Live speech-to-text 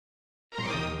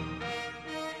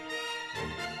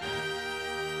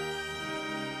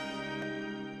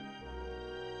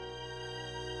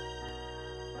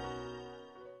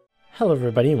Hello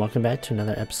everybody and welcome back to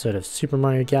another episode of Super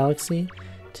Mario Galaxy.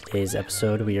 Today's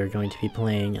episode we are going to be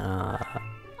playing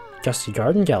Gusty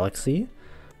Garden Galaxy.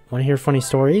 Want to hear a funny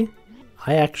story?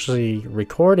 I actually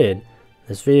recorded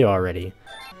this video already.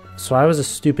 So I was a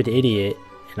stupid idiot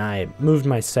and I moved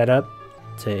my setup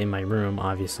to in my room,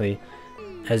 obviously,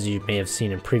 as you may have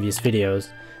seen in previous videos.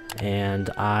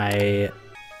 And I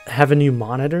have a new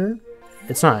monitor.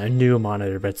 It's not a new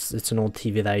monitor, but it's an old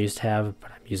TV that I used to have,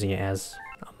 but I'm using it as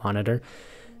a monitor.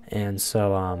 And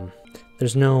so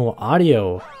there's no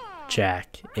audio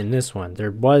jack in this one.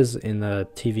 There was in the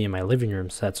TV in my living room,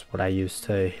 so that's what I used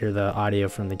to hear the audio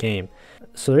from the game.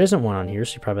 So there isn't one on here,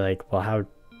 so you're probably like, well, how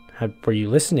were you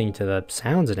listening to the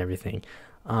sounds and everything?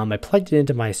 I plugged it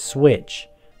into my Switch,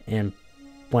 and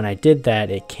when I did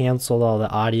that, it canceled all the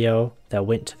audio that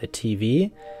went to the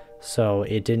TV, so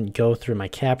it didn't go through my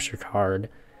capture card,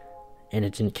 and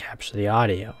it didn't capture the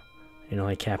audio. It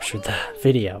only captured the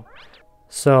video.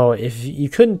 So if you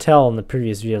couldn't tell in the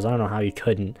previous videos, I don't know how you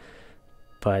couldn't,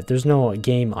 but there's no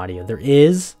game audio. There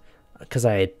is, because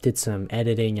I did some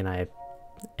editing and I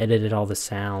edited all the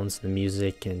sounds, the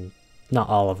music, and not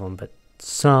all of them, but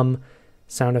some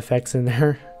sound effects in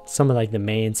there. Some of like the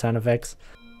main sound effects.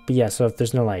 But yeah, so if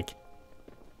there's no like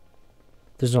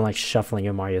shuffling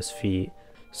of Mario's feet.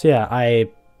 So yeah, I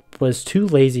was too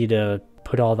lazy to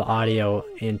put all the audio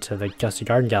into the Gusty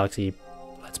Garden Galaxy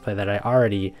Let's Play that I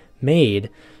already made,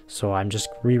 so I'm just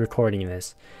re-recording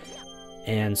this.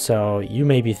 And so you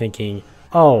may be thinking,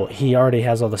 oh, he already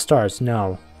has all the stars.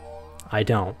 No, I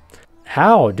don't.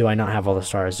 How do I not have all the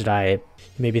stars? You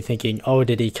may be thinking, oh,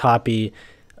 did he copy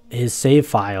his save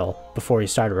file before he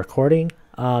started recording?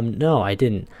 No, I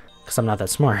didn't, because I'm not that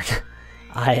smart.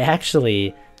 I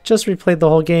actually just replayed the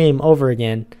whole game over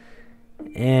again,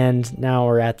 and now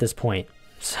we're at this point.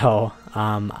 So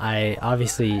I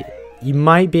obviously, you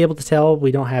might be able to tell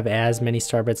we don't have as many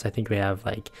star bits. I think we have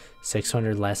like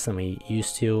 600 less than we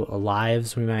used to.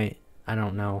 Lives, we might, I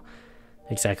don't know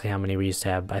exactly how many we used to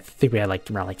have, but I think we had like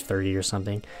around like 30 or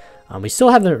something. We still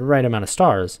have the right amount of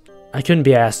stars. I couldn't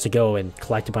be asked to go and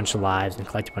collect a bunch of lives and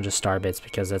collect a bunch of star bits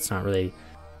because that's not really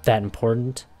that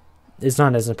important. It's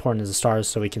not as important as the stars,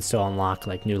 so we can still unlock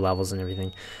like new levels and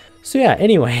everything. So yeah,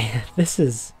 anyway, this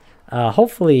is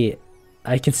hopefully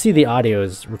I can see the audio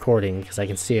is recording because I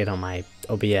can see it on my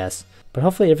OBS, but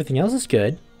hopefully everything else is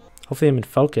good. Hopefully I'm in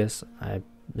focus. I'm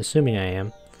assuming I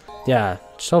am. Yeah,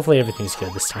 just hopefully everything's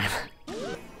good this time.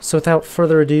 So without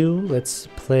further ado, let's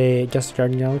play Gusty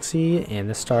Garden Galaxy, and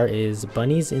the star is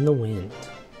Bunnies in the Wind.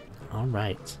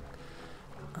 Alright.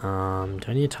 Do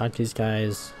I need to talk to these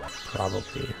guys?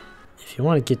 Probably. If you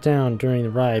want to get down during the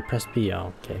ride, press B.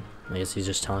 Oh, okay. I guess he's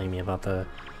just telling me about the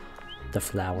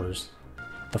flowers.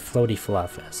 The floaty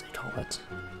fluff, as they call it.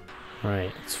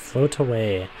 Alright, let's float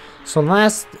away. So in the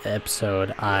last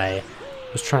episode, I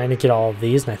was trying to get all of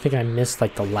these, and I think I missed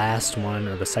like the last one,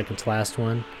 or the second to last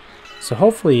one. So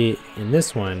hopefully, in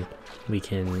this one, we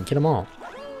can get them all.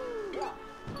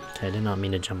 Okay, I did not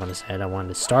mean to jump on his head. I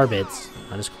wanted star bits,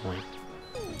 not his coin.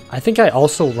 I think I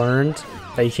also learned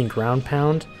that you can ground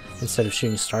pound instead of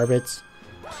shooting star bits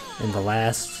in the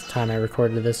last time I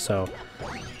recorded this, so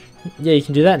yeah, you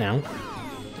can do that now.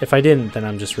 If I didn't, then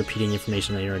I'm just repeating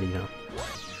information that you already know.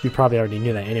 You probably already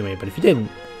knew that anyway, but if you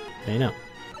didn't, then you know.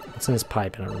 What's in this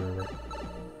pipe? I don't remember.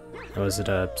 Oh, is it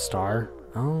a star?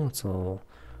 Oh, it's a little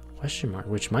question mark,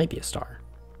 which might be a star.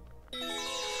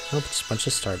 Nope, just a bunch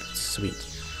of star bits.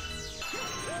 Sweet.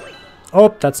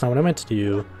 Oh, that's not what I meant to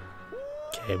do.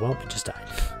 Okay, well, we just died.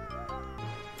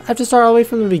 I have to start all the way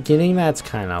from the beginning? That's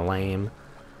kind of lame.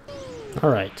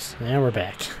 Alright, now we're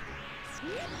back.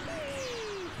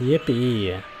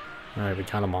 Yippee. Alright, we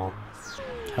got them all.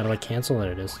 How do I cancel?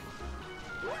 There it is.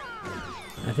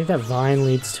 I think that vine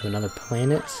leads to another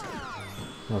planet.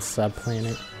 A little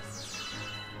sub-planet.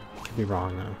 Could be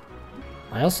wrong, though.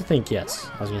 I also think,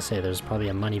 yes, I was going to say, there's probably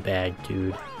a money bag,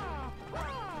 dude.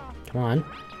 Come on.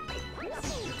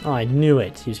 Oh, I knew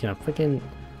it. He was going to freaking...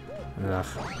 Ugh.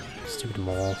 Stupid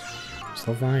mole. There's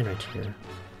the vine right here.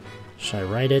 Should I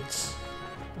write it?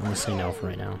 I'm going to say no for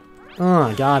right now. Oh,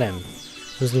 I got him.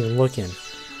 Wasn't even looking.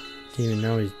 Didn't even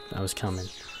know I was coming.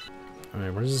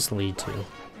 Alright, where does this lead to?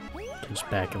 Just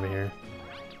back over here.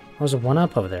 Oh, there's a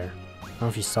 1-up over there. I don't know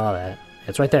if you saw that.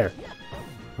 It's right there.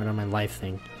 Right on my life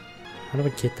thing. How do I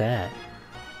get that?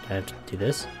 Do I have to do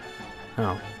this?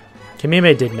 Oh. Okay, maybe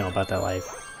I did know about that life.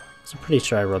 So I'm pretty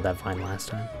sure I rode that vine last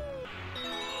time.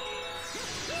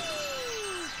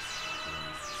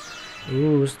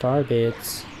 Ooh, star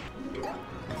bits.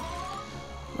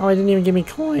 Oh, I didn't even give me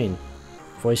coin.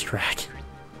 Voice crack.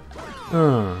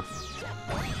 Ah.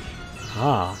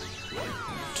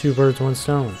 Two birds, one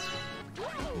stone.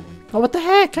 Oh, what the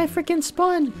heck? I freaking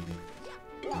spun.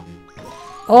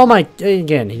 Oh my,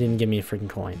 again, he didn't give me a freaking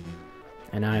coin.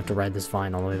 And now I have to ride this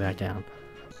vine all the way back down.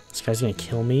 This guy's gonna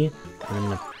kill me, and I'm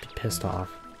gonna be pissed off.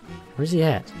 Where's he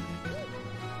at?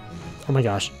 Oh my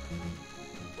gosh.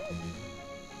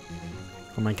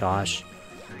 Oh my gosh.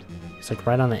 He's like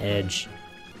right on the edge.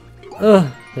 Ugh,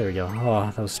 there we go.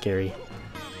 Oh, that was scary.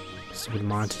 Stupid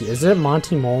Monty. Is it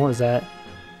Monty Mole? Is that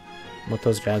what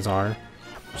those guys are?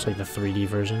 Just like the 3D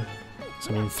version.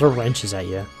 So I mean, throw wrenches at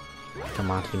you. Like a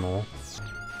Monty Mole.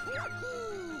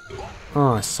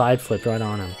 Oh, side flip right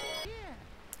on him.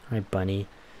 Alright, bunny.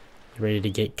 You ready to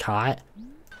get caught?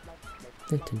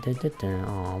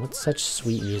 Oh, what's such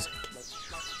sweet music?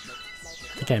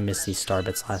 I think I missed these star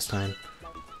bits last time.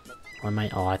 Or I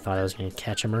might. Oh, I thought I was gonna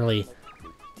catch him early.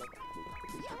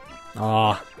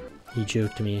 Oh, he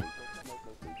juked me.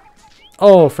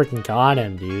 Oh, freaking got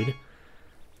him, dude.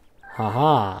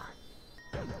 Haha.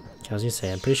 I was gonna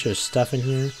say, I'm pretty sure there's stuff in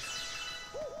here.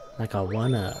 Like a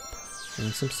 1-up.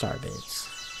 And some star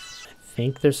bits. I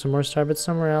think there's some more star bits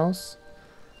somewhere else.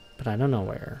 But I don't know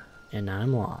where. And now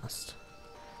I'm lost.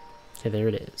 Okay, there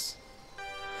it is.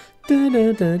 Dun,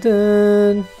 dun, dun,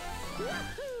 dun.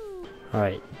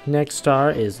 Alright, next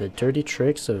star is the dirty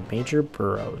tricks of Major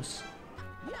Burrows.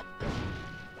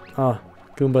 Oh,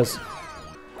 Goombas.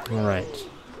 Alright.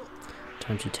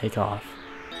 Time to take off.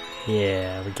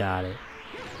 Yeah, we got it.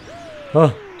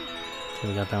 Oh! Okay,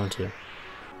 we got that one too.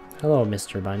 Hello,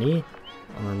 Mr. Bunny.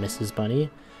 Or Mrs. Bunny.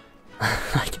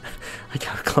 Like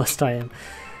how close I am.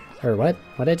 Or what?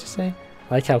 What did I just say?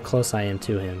 I like how close I am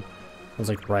to him. I was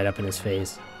like right up in his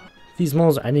face. These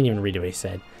moles, I didn't even read what he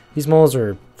said. These moles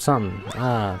are something.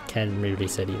 Ah, can't read what he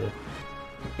said either.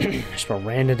 I just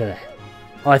ran into that.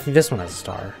 Oh, I think this one has a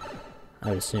star. I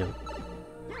would assume.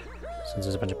 Since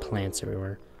there's a bunch of plants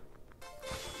everywhere.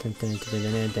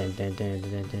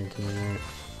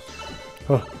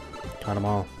 Oh, got them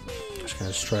all. Just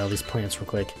gonna destroy all these plants real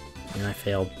quick. And I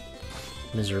failed.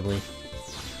 Miserably.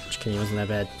 Just kidding, it wasn't that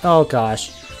bad. Oh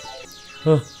gosh.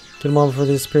 Oh, get them all before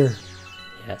they disappear.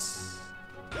 Yes.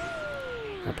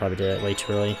 I probably did it way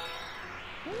too early.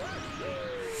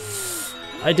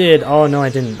 I did! Oh no, I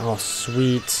didn't. Oh,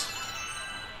 sweet.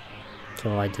 Okay,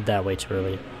 well, I did that way too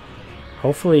early.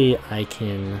 Hopefully I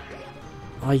can...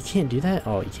 Oh, you can't do that?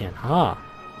 Oh, you can't. Ah!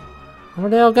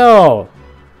 Where'd they all go?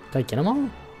 Did I get them all?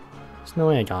 There's no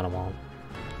way I got them all.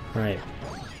 Alright.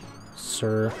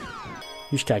 Sir.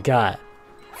 You just got.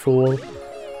 Fool.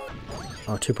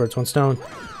 Oh, 2 birds, 1 stone.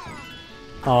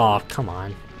 Oh, come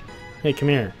on. Hey, come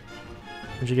here.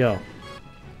 Where'd you go?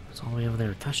 It's all the way over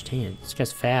there. Gosh dang it. This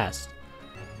guy's fast.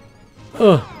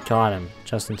 Ugh. Got him.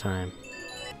 Just in time.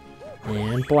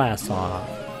 And blast off.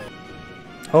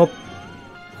 Oh.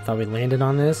 I thought we landed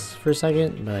on this for a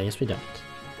second, but I guess we don't.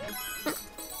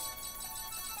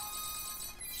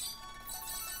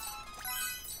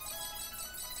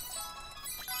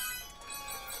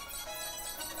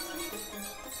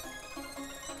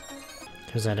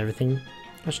 Is that everything?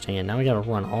 Gosh dang it, now we gotta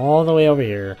run all the way over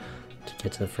here to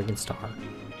get to the freaking star.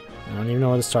 I don't even know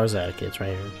where the star's at. Okay, it's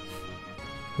right here.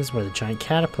 This is where the giant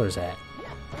caterpillar's at.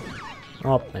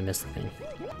 Oh, I missed the thing.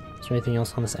 Is there anything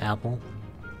else on this apple?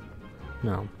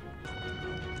 No.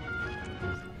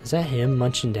 Is that him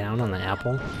munching down on the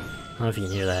apple? I don't know if you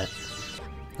can hear that.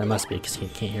 That must be because he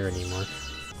can't hear it anymore.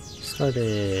 Start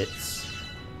it.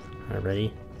 Alright,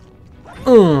 ready?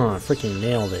 Freaking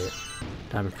nailed it.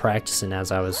 I'm practicing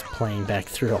as I was playing back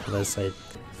through all this. I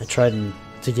tried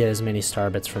to get as many star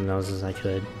bits from those as I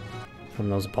could. From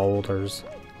those boulders.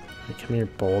 Right, come here,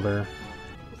 boulder.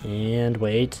 And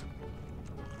wait.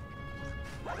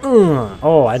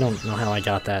 Oh, I don't know how I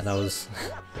got that. That was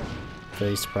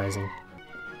very surprising.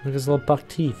 Look at his little buck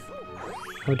teeth.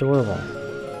 How adorable.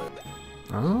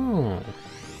 Oh.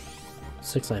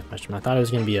 6 life mushroom. I thought it was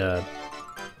going to be a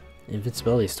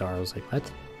invincibility star. I was like,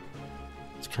 what?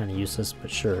 It's kind of useless, but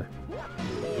sure.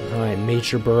 Alright,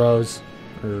 Major Burrows,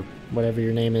 or whatever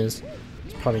your name is.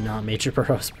 It's probably not Major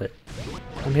Burrows, but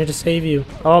I'm here to save you.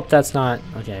 Oh, that's not.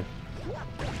 Okay.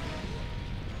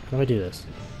 How do I do this?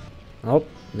 Oh,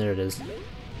 there it is.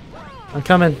 I'm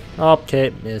coming. Oh,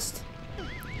 okay, missed.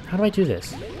 How do I do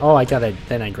this? Oh, I got it.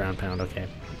 Then I ground pound. Okay.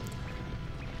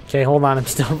 Okay, hold on.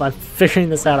 I'm figuring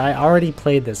this out. I already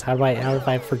played this. How have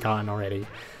I forgotten already?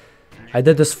 I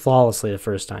did this flawlessly the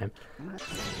first time.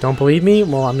 Don't believe me?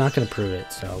 Well, I'm not gonna prove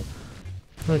it. So.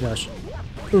 Oh gosh.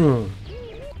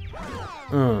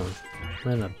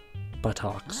 Right in the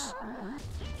buttocks.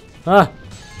 Ah!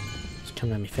 It's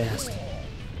coming at me fast.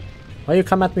 Why you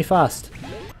come at me fast?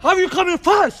 How are you coming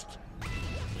fast?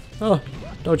 Oh,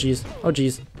 oh jeez, oh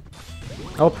jeez.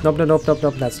 Oh, nope, nope, nope, nope,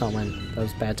 nope. That's not one. That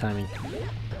was bad timing.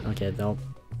 Okay, nope.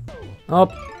 Oh,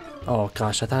 oh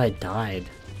gosh, I thought I died.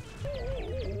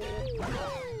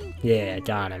 Yeah,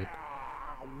 got him.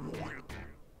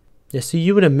 Yeah, see,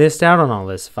 you would have missed out on all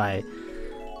this if I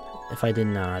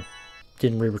didn't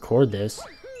re-record this,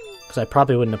 because I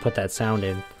probably wouldn't have put that sound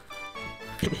in.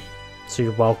 So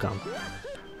you're welcome.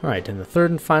 All right, and the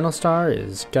third and final star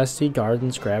is Gusty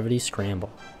Gardens Gravity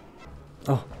Scramble.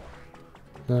 Oh,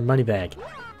 another money bag.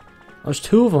 Oh, there's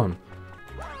two of them.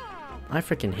 I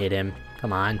freaking hit him.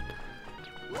 Come on.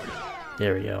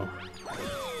 There we go.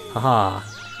 Haha.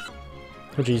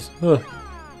 Oh jeez. Ugh.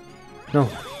 No.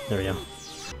 There we go.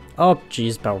 Oh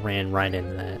jeez, about ran right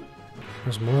into that.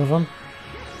 There's more of them.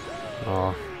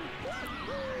 Oh.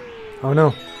 Oh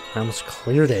no. I almost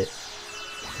cleared it.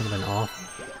 Would have been awful.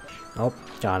 Oh,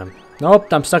 got him.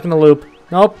 Nope, I'm stuck in the loop.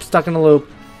 Nope, stuck in the loop.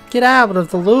 Get out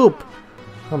of the loop.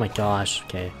 Oh my gosh.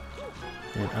 Okay.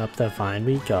 And up the vine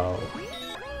we go.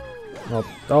 Nope.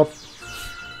 Oh.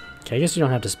 Okay, I guess you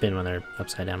don't have to spin when they're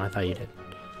upside down. I thought you did.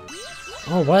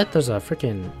 Oh, what? There's a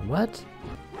freaking... What?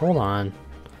 Hold on.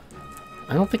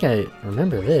 I don't think I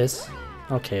remember this.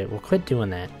 Okay, well, quit doing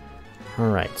that.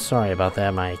 Alright, sorry about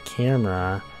that. My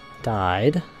camera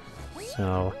died.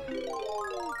 So...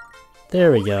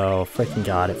 There we go. Freaking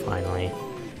got it, finally.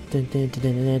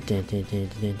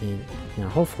 Now,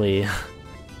 hopefully,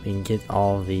 we can get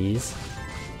all of these.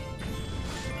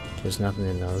 There's nothing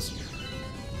in those.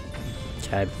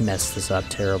 Okay, I messed this up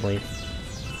terribly.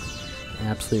 An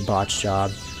absolute botch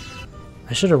job.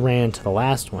 I should have ran to the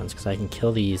last ones because I can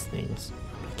kill these things.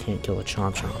 I can't kill the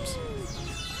Chomp Chomps.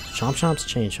 Chomp Chomps,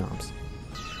 Chain Chomps.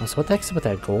 Oh, so what the heck's with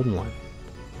that golden one?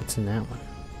 What's in that one?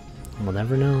 We'll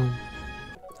never know.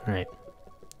 Alright.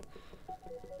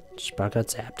 Just about got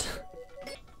zapped.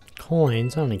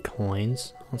 Coins? I don't need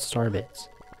coins. I want star bits.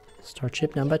 Star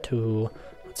chip number 2.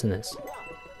 What's in this?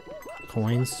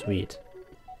 Coins? Sweet.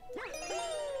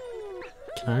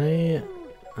 Can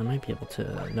I might be able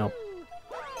to... Nope.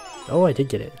 Oh, I did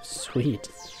get it. Sweet.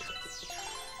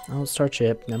 Oh, star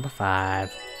chip number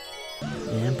 5.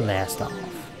 And blast off.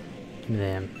 Give me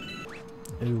them.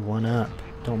 Ooh, 1 up.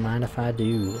 Don't mind if I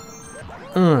do.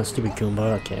 Stupid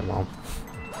Goomba. Okay, well.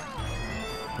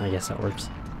 I guess that works.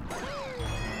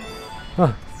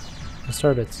 Oh, the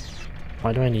star bits.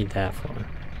 Why do I need that for?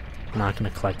 I'm not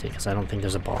going to collect it because I don't think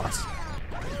there's a boss.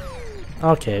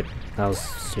 Okay, that was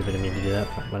stupid of me to do that,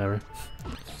 but whatever.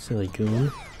 Silly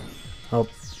goon. Oh.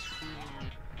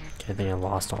 Okay, I think I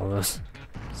lost all of those.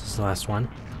 Is this the last one?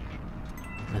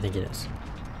 I think it is.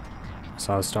 I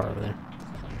saw a star over there.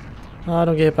 Oh,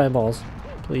 don't get hit by balls.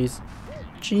 Please.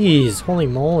 Jeez, holy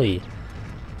moly.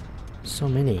 So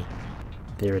many.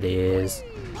 There it is.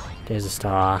 There's a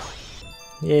star.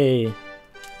 Yay.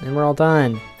 And we're all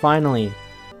done. Finally.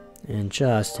 And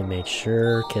just to make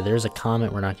sure, okay, there's a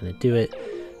comet. We're not going to do it.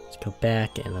 Let's go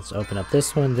back and let's open up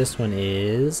this one. This one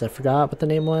is, I forgot what the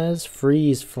name was.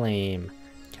 Freeze Flame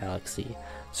Galaxy.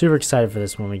 Super excited for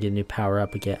this one. We get a new power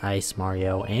up. We get Ice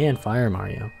Mario and Fire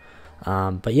Mario.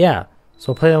 But yeah,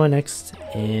 so we'll play that one next.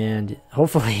 And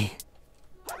hopefully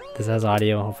this has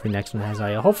audio. Hopefully next one has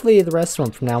audio. Hopefully the rest of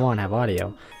them from now on have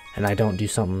audio. And I don't do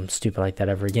something stupid like that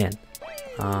ever again.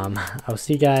 I will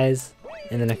see you guys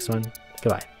in the next one.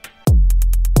 Goodbye.